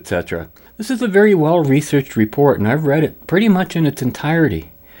sources, etc. This is a very well-researched report, and I've read it pretty much in its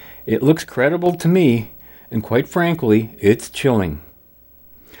entirety. It looks credible to me, and quite frankly, it's chilling.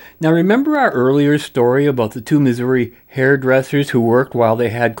 Now, remember our earlier story about the 2 Missouri hairdressers who worked while they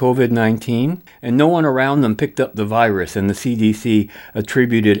had COVID-19, and no one around them picked up the virus, and the CDC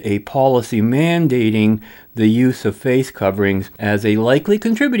attributed a policy mandating the use of face coverings as a likely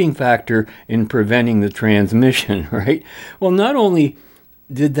contributing factor in preventing the transmission, right? Well, not only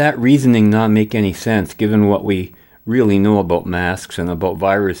did that reasoning not make any sense, given what we really know about masks and about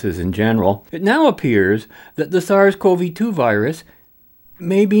viruses in general, it now appears that the SARS-CoV-2 virus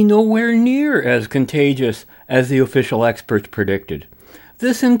may be nowhere near as contagious as the official experts predicted.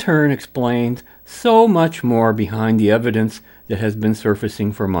 This in turn explains so much more behind the evidence that has been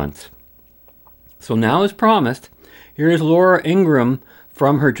surfacing for months. So now, as promised, here is Laura Ingram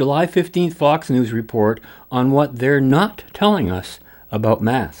from her July 15th Fox News report on what they're not telling us about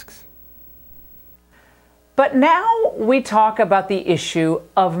masks. But now we talk about the issue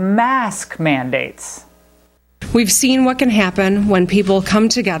of mask mandates. We've seen what can happen when people come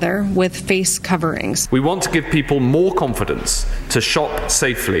together with face coverings. We want to give people more confidence to shop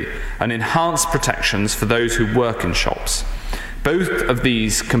safely and enhance protections for those who work in shops. Both of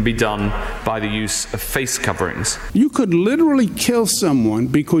these can be done by the use of face coverings. You could literally kill someone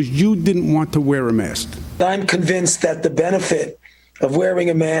because you didn't want to wear a mask. I'm convinced that the benefit of wearing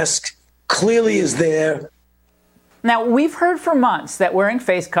a mask clearly is there. Now, we've heard for months that wearing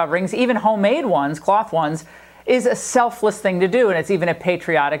face coverings, even homemade ones, cloth ones, is a selfless thing to do, and it's even a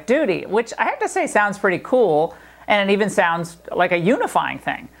patriotic duty, which I have to say sounds pretty cool, and it even sounds like a unifying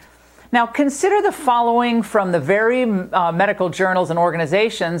thing. Now, consider the following from the very medical journals and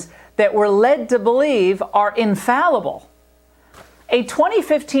organizations that we're led to believe are infallible. A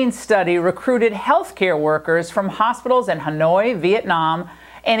 2015 study recruited healthcare workers from hospitals in Hanoi, Vietnam,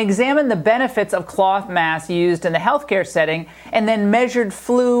 and examined the benefits of cloth masks used in the healthcare setting, and then measured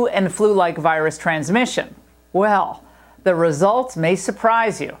flu and flu-like virus transmission. Well, the results may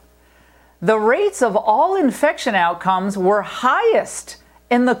surprise you. The rates of all infection outcomes were highest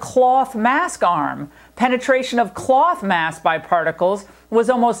in the cloth mask arm. Penetration of cloth masks by particles was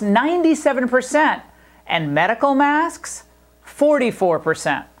almost 97%, and medical masks,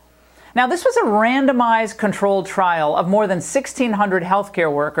 44%. Now, this was a randomized controlled trial of more than 1,600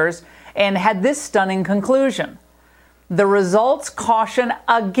 healthcare workers and had this stunning conclusion. The results caution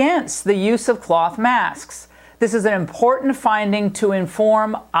against the use of cloth masks. This is an important finding to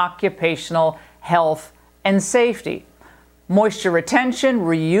inform occupational health and safety. Moisture retention,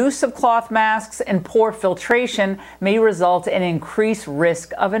 reuse of cloth masks, and poor filtration may result in increased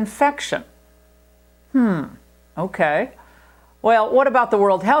risk of infection. Okay. Well, what about the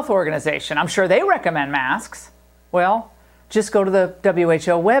World Health Organization? I'm sure they recommend masks. Well, just go to the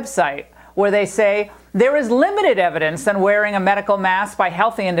WHO website, where they say there is limited evidence that wearing a medical mask by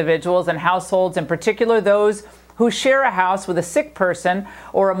healthy individuals and households, in particular those who share a house with a sick person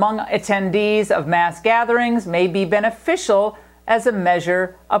or among attendees of mass gatherings, may be beneficial as a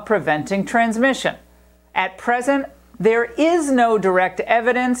measure of preventing transmission. At present, there is no direct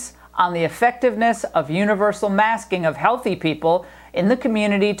evidence on the effectiveness of universal masking of healthy people in the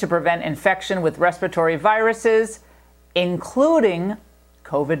community to prevent infection with respiratory viruses, including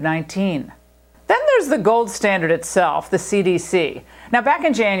COVID-19. Then there's the gold standard itself, the CDC. Now, back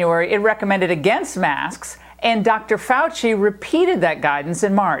in January, it recommended against masks, and Dr. Fauci repeated that guidance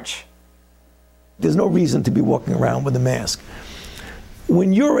in March. There's no reason to be walking around with a mask.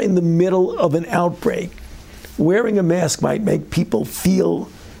 When you're in the middle of an outbreak, wearing a mask might make people feel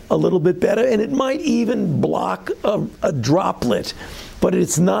a little bit better, and it might even block a droplet, but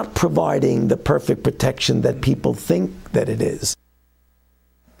it's not providing the perfect protection that people think that it is.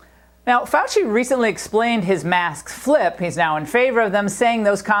 Now, Fauci recently explained his mask flip. He's now in favor of them, saying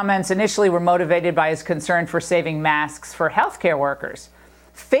those comments initially were motivated by his concern for saving masks for healthcare workers.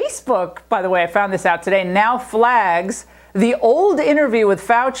 Facebook, by the way, I found this out today, now flags the old interview with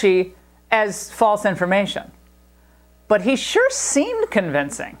Fauci as false information. But he sure seemed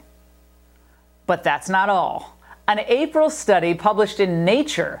convincing. But that's not all. An April study published in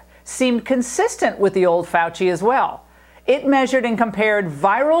Nature seemed consistent with the old Fauci as well. It measured and compared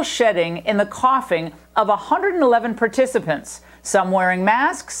viral shedding in the coughing of 111 participants, some wearing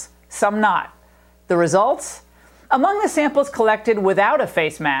masks, some not. The results? Among the samples collected without a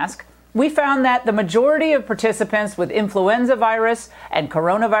face mask, we found that the majority of participants with influenza virus and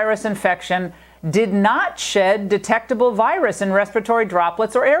coronavirus infection did not shed detectable virus in respiratory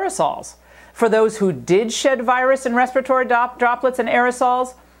droplets or aerosols. For those who did shed virus in respiratory droplets and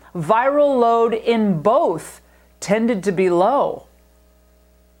aerosols, viral load in both tended to be low.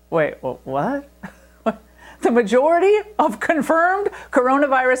 Wait, what? The majority of confirmed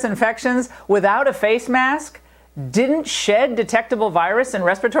coronavirus infections without a face mask didn't shed detectable virus in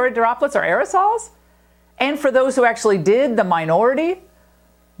respiratory droplets or aerosols? And for those who actually did, the minority,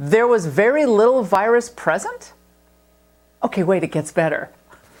 there was very little virus present? Okay, wait, it gets better.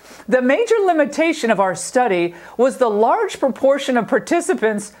 The major limitation of our study was the large proportion of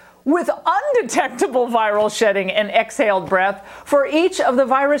participants with undetectable viral shedding and exhaled breath for each of the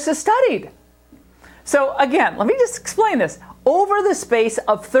viruses studied. So again, let me just explain this. Over the space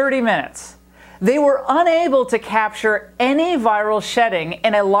of 30 minutes, they were unable to capture any viral shedding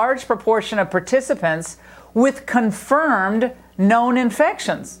in a large proportion of participants with confirmed known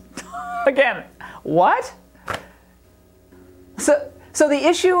infections. Again, what? So the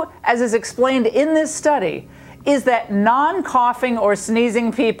issue, as is explained in this study, is that non-coughing or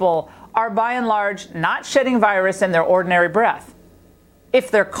sneezing people are by and large not shedding virus in their ordinary breath. If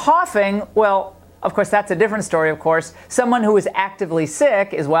they're coughing, well, of course, that's a different story, of course. Someone who is actively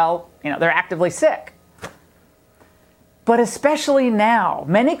sick is, well, they're actively sick. But especially now,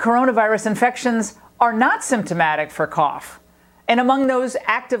 many coronavirus infections are not symptomatic for cough. And among those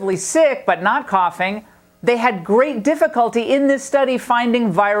actively sick but not coughing, they had great difficulty in this study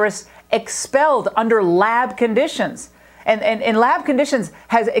finding virus expelled under lab conditions. And in lab conditions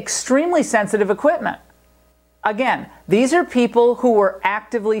has extremely sensitive equipment. Again, these are people who were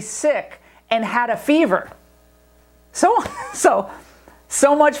actively sick and had a fever. So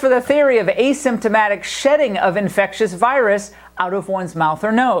much for the theory of asymptomatic shedding of infectious virus out of one's mouth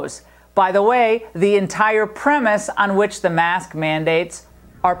or nose. By the way, the entire premise on which the mask mandates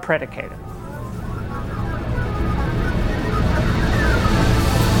are predicated.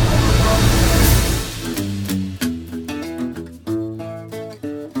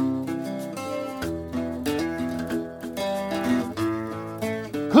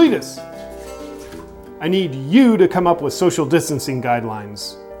 Cletus, I need you to come up with social distancing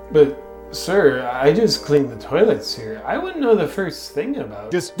guidelines. But, sir, I just cleaned the toilets here. I wouldn't know the first thing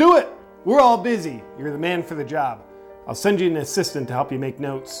about. Just do it! We're all busy. You're the man for the job. I'll send you an assistant to help you make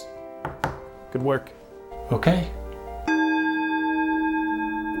notes. Good work. Okay.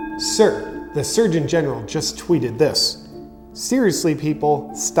 Sir, the Surgeon General just tweeted this. Seriously,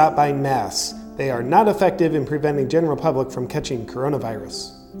 people, stop buying masks. They are not effective in preventing general public from catching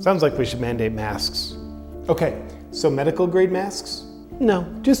coronavirus. Sounds like we should mandate masks. Okay, so medical grade masks? No,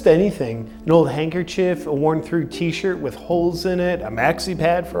 just anything. An old handkerchief, a worn through t-shirt with holes in it, a maxi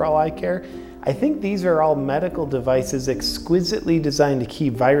pad for all I care. I think these are all medical devices exquisitely designed to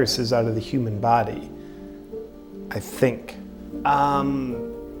keep viruses out of the human body. I think.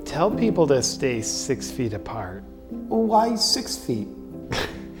 Tell people to stay 6 feet apart. Why 6 feet?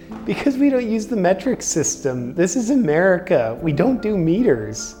 Because we don't use the metric system. This is America. We don't do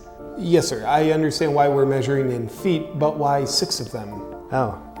meters. Yes, sir. I understand why we're measuring in feet, but why 6 of them?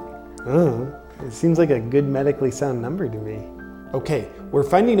 Oh, it seems like a good medically sound number to me. Okay, we're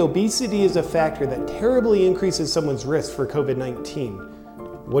finding obesity is a factor that terribly increases someone's risk for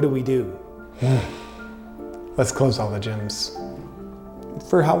COVID-19. What do we do? Let's close all the gyms.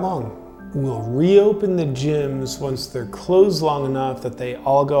 For how long? We'll reopen the gyms once they're closed long enough that they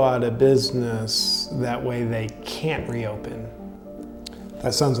all go out of business. That way they can't reopen.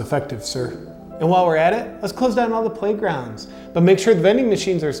 That sounds effective, sir. And while we're at it, let's close down all the playgrounds. But make sure the vending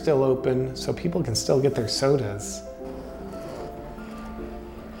machines are still open so people can still get their sodas.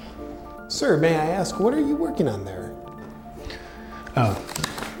 Sir, may I ask, what are you working on there? Oh,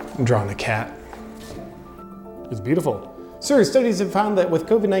 I'm drawing a cat. It's beautiful. Sir, studies have found that with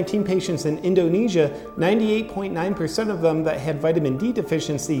COVID-19 patients in Indonesia, 98.9% of them that had vitamin D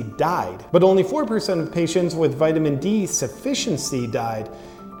deficiency died. But only 4% of patients with vitamin D sufficiency died.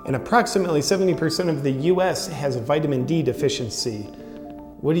 And approximately 70% of the US has a vitamin D deficiency.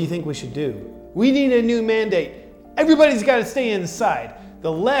 What do you think we should do? We need a new mandate. Everybody's got to stay inside.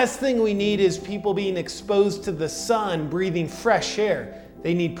 The last thing we need is people being exposed to the sun, breathing fresh air.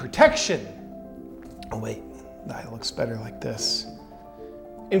 They need protection. Oh wait, that looks better like this.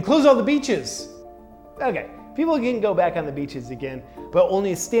 And close all the beaches. Okay, people can go back on the beaches again, but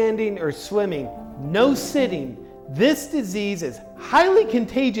only standing or swimming, no sitting. This disease is highly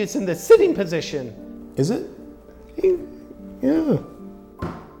contagious in the sitting position. Is it? Yeah.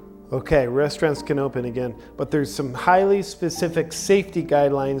 Okay, restaurants can open again, but there's some highly specific safety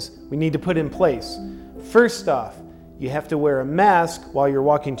guidelines we need to put in place. First off, you have to wear a mask while you're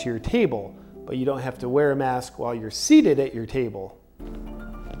walking to your table, but you don't have to wear a mask while you're seated at your table.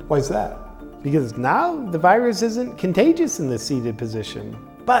 Why is that? Because now the virus isn't contagious in the seated position.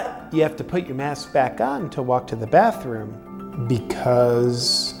 But you have to put your mask back on to walk to the bathroom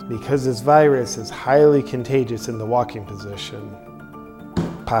because this virus is highly contagious in the walking position.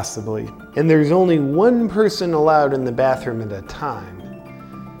 Possibly. And there's only one person allowed in the bathroom at a time.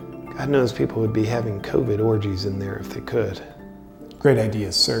 God knows people would be having COVID orgies in there if they could. Great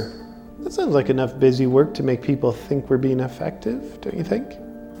idea, sir. That sounds like enough busy work to make people think we're being effective, don't you think?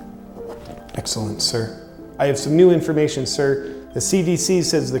 Excellent, sir. I have some new information, sir. The CDC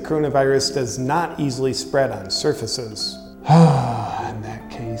says the coronavirus does not easily spread on surfaces. In that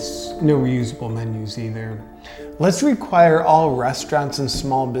case, no reusable menus either. Let's require all restaurants and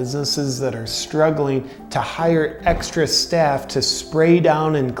small businesses that are struggling to hire extra staff to spray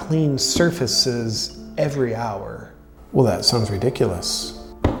down and clean surfaces every hour. Well, that sounds ridiculous.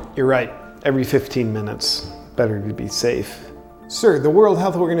 You're right, every 15 minutes. Better to be safe. Sir, the World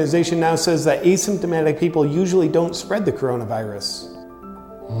Health Organization now says that asymptomatic people usually don't spread the coronavirus.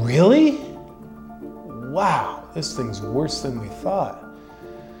 Really? Wow, this thing's worse than we thought.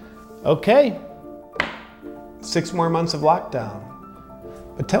 Okay, 6 more months of lockdown.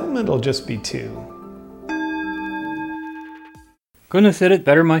 But tell them it'll just be 2. Couldn't have said it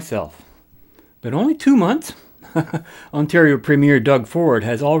better myself. But only 2 months? Ontario Premier Doug Ford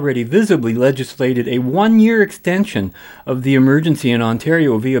has already visibly legislated a 1-year extension of the emergency in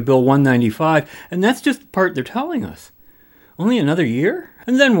Ontario via Bill 195, and that's just the part they're telling us. Only another year?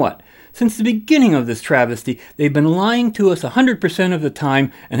 And then what? Since the beginning of this travesty, they've been lying to us 100% of the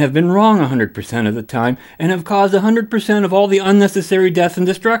time and have been wrong 100% of the time and have caused 100% of all the unnecessary death and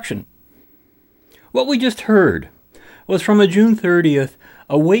destruction. What we just heard was from a June 30th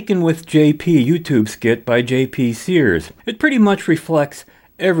Awaken with JP YouTube skit by JP Sears. It pretty much reflects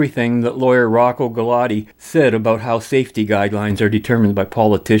everything that lawyer Rocco Galati said about how safety guidelines are determined by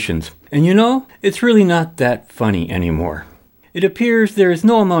politicians. And you know, it's really not that funny anymore. It appears there is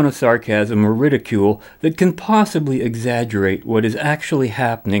no amount of sarcasm or ridicule that can possibly exaggerate what is actually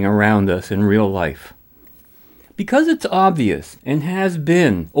happening around us in real life. Because it's obvious and has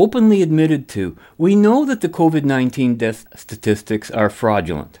been openly admitted to, we know that the COVID-19 death statistics are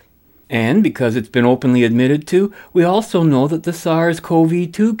fraudulent. And because it's been openly admitted to, we also know that the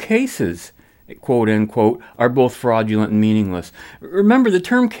SARS-CoV-2 cases, quote-unquote, are both fraudulent and meaningless. Remember, the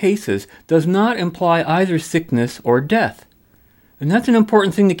term cases does not imply either sickness or death. And that's an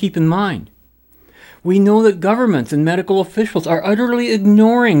important thing to keep in mind. We know that governments and medical officials are utterly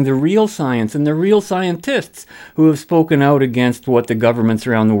ignoring the real science and the real scientists who have spoken out against what the governments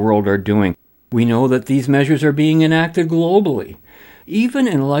around the world are doing. We know that these measures are being enacted globally, even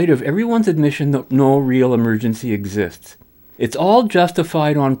in light of everyone's admission that no real emergency exists. It's all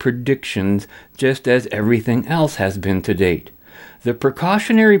justified on predictions, just as everything else has been to date. The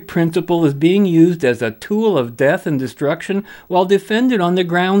precautionary principle is being used as a tool of death and destruction while defended on the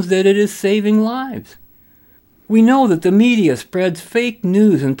grounds that it is saving lives. We know that the media spreads fake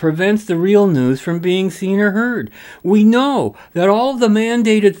news and prevents the real news from being seen or heard. We know that all of the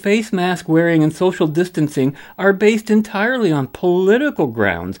mandated face mask wearing and social distancing are based entirely on political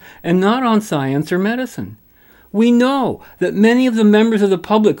grounds and not on science or medicine. We know that many of the members of the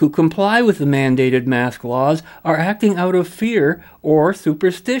public who comply with the mandated mask laws are acting out of fear or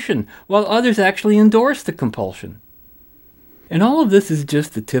superstition, while others actually endorse the compulsion. And all of this is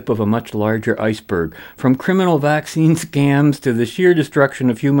just the tip of a much larger iceberg, from criminal vaccine scams to the sheer destruction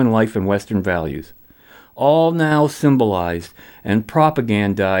of human life and Western values, all now symbolized and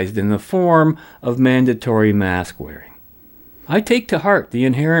propagandized in the form of mandatory mask wearing. I take to heart the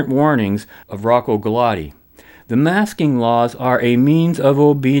inherent warnings of Rocco Galati. The masking laws are a means of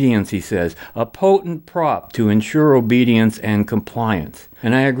obedience, he says, a potent prop to ensure obedience and compliance.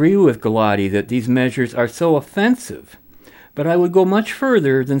 And I agree with Galati that these measures are so offensive, but I would go much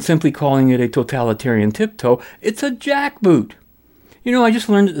further than simply calling it a totalitarian tiptoe. It's a jackboot. You know, I just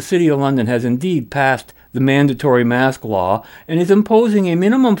learned that the City of London has indeed passed the mandatory mask law and is imposing a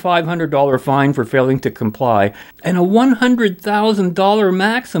minimum $500 fine for failing to comply and a $100,000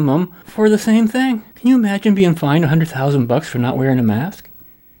 maximum for the same thing. Can you imagine being fined $100,000 for not wearing a mask?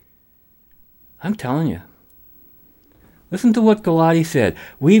 I'm telling you. Listen to what Galati said.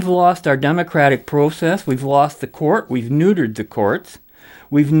 We've lost our democratic process. We've lost the court. We've neutered the courts.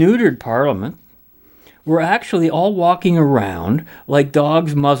 We've neutered Parliament. We're actually all walking around like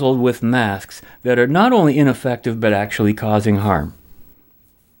dogs muzzled with masks that are not only ineffective but actually causing harm.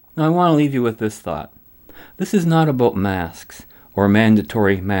 Now I want to leave you with this thought. This is not about masks or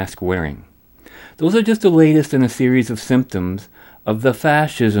mandatory mask wearing. Those are just the latest in a series of symptoms of the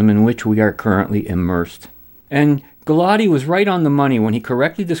fascism in which we are currently immersed. And Galati was right on the money when he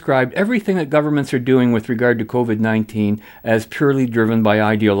correctly described everything that governments are doing with regard to COVID-19 as purely driven by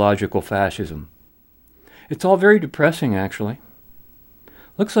ideological fascism. It's all very depressing, actually.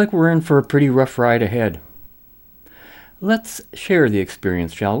 Looks like we're in for a pretty rough ride ahead. Let's share the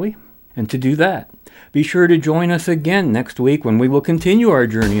experience, shall we? And to do that, be sure to join us again next week when we will continue our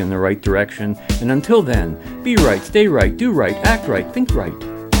journey in the right direction. And until then, be right, stay right, do right, act right, think right,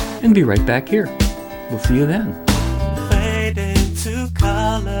 and be right back here. We'll see you then. Fade into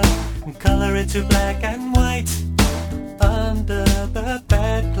color and color into black and white. Under the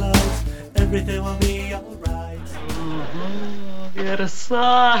bedclothes, everything will be alright. You're so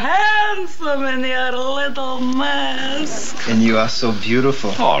handsome in your little mask. And you are so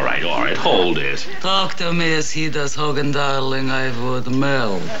beautiful. All right, hold it. Talk to me as he does, Hogan, darling, I would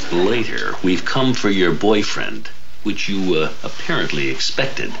melt. Later, we've come for your boyfriend, which you apparently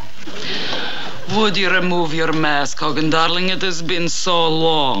expected. Would you remove your mask, Hogan, darling? It has been so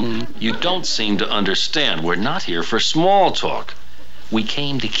long. You don't seem to understand. We're not here for small talk. We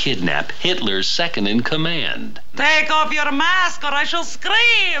came to kidnap Hitler's second in command. Take off your mask or I shall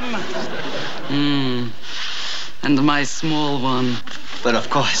scream. And my small one. But of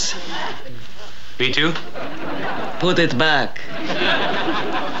course. B2? Put it back.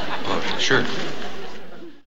 Oh, sure.